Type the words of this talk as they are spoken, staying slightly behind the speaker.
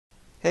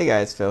Hey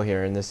guys, Phil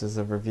here, and this is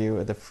a review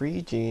of the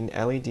Freegene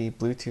LED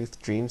Bluetooth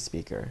Dream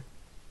Speaker.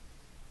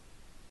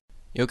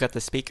 You'll get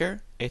the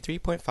speaker, a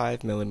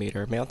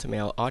 3.5mm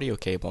male-to-male audio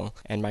cable,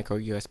 and micro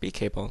USB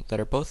cable that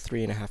are both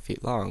 3.5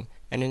 feet long,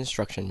 and an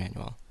instruction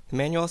manual. The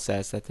manual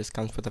says that this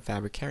comes with a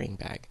fabric carrying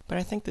bag, but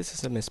I think this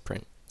is a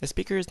misprint. The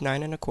speaker is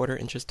 9.25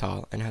 inches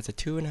tall and has a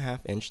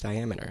 2.5-inch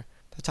diameter.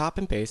 The top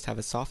and base have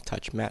a soft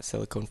touch matte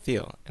silicone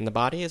feel, and the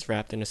body is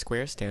wrapped in a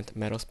square stamped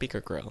metal speaker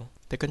grill.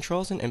 The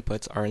controls and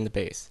inputs are in the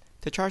base.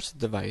 To charge the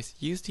device,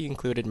 use the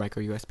included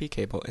micro USB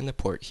cable in the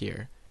port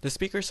here. The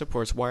speaker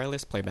supports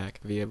wireless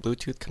playback via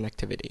Bluetooth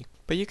connectivity,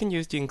 but you can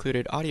use the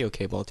included audio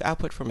cable to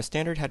output from a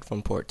standard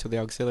headphone port to the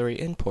auxiliary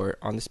in port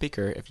on the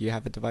speaker if you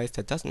have a device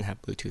that doesn't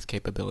have Bluetooth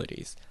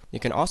capabilities. You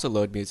can also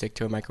load music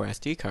to a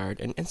microSD card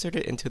and insert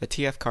it into the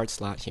TF card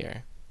slot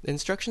here. The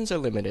instructions are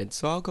limited,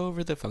 so I'll go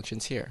over the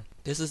functions here.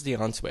 This is the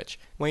on switch.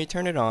 When you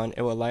turn it on,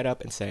 it will light up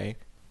and say,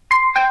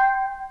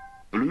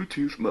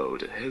 Bluetooth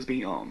mode has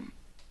been on.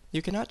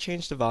 You cannot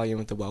change the volume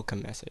with the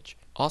welcome message.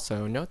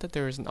 Also, note that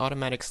there is an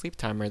automatic sleep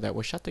timer that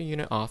will shut the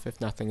unit off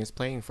if nothing is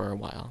playing for a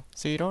while,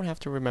 so you don't have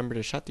to remember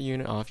to shut the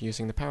unit off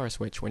using the power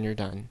switch when you're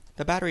done.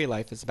 The battery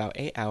life is about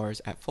 8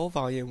 hours at full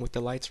volume with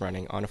the lights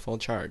running on a full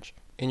charge.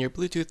 In your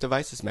Bluetooth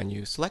devices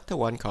menu, select the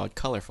one called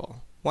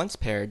Colorful. Once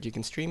paired, you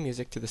can stream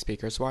music to the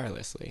speakers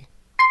wirelessly.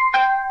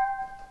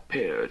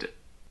 Paired.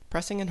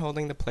 Pressing and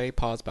holding the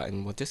play-pause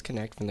button will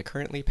disconnect from the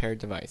currently paired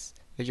device.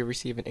 If you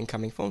receive an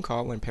incoming phone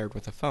call when paired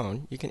with a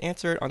phone, you can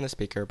answer it on the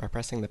speaker by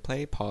pressing the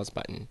play-pause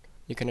button.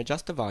 You can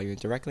adjust the volume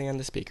directly on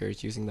the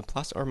speakers using the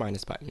plus or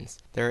minus buttons.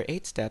 There are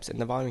 8 steps in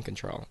the volume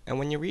control, and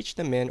when you reach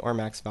the min or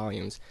max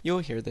volumes, you will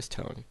hear this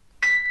tone.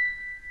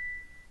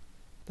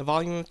 The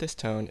volume of this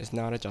tone is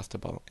not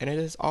adjustable, and it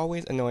is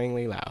always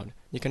annoyingly loud.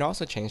 You can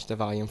also change the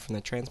volume from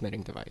the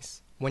transmitting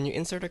device. When you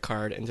insert a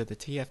card into the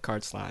TF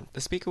card slot,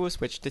 the speaker will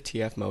switch to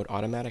TF mode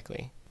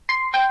automatically.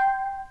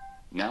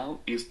 Now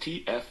is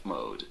TF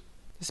mode.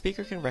 The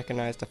speaker can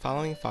recognize the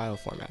following file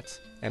formats: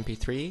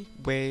 MP3,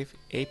 WAV,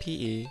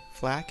 APE,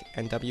 FLAC,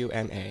 and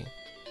WMA.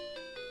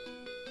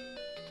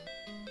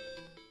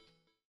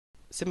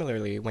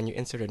 Similarly, when you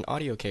insert an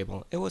audio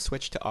cable, it will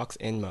switch to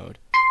aux-in mode.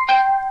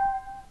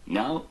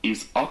 Now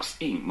is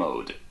aux-in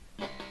mode.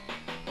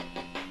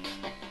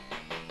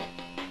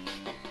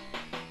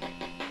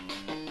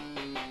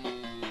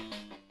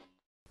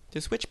 To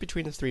switch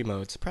between the 3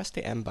 modes, press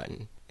the M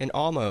button. In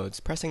all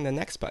modes, pressing the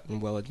next button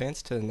will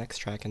advance to the next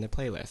track in the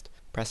playlist.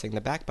 Pressing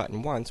the back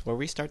button once will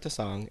restart the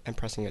song, and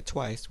pressing it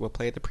twice will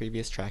play the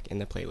previous track in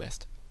the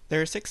playlist.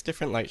 There are 6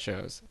 different light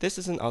shows. This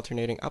is an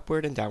alternating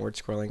upward and downward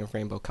scrolling of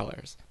rainbow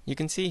colors. You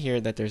can see here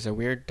that there's a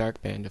weird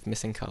dark band of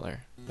missing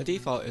color. The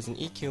default is an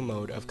EQ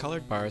mode of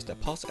colored bars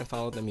that pulse and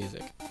follow the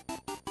music.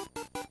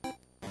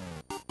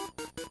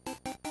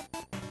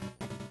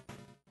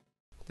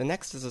 The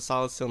next is a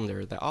solid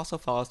cylinder that also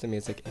follows the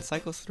music and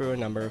cycles through a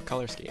number of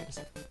color schemes.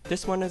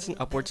 This one is an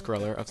upward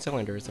scroller of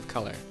cylinders of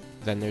color.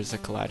 Then there's a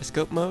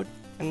kaleidoscope mode,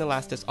 and the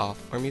last is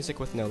off, or music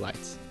with no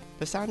lights.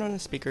 The sound on the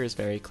speaker is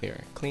very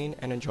clear, clean,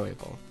 and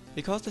enjoyable.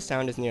 Because the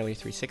sound is nearly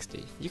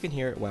 360, you can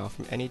hear it well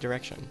from any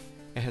direction.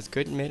 It has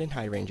good mid and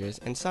high ranges,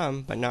 and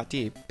some, but not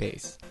deep,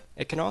 bass.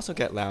 It can also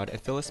get loud and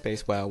fill a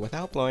space well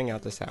without blowing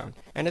out the sound,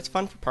 and it's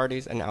fun for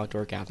parties and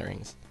outdoor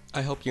gatherings.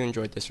 I hope you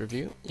enjoyed this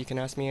review. You can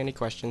ask me any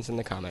questions in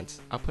the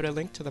comments. I'll put a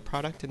link to the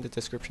product in the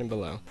description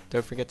below.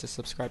 Don't forget to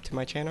subscribe to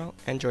my channel,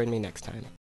 and join me next time.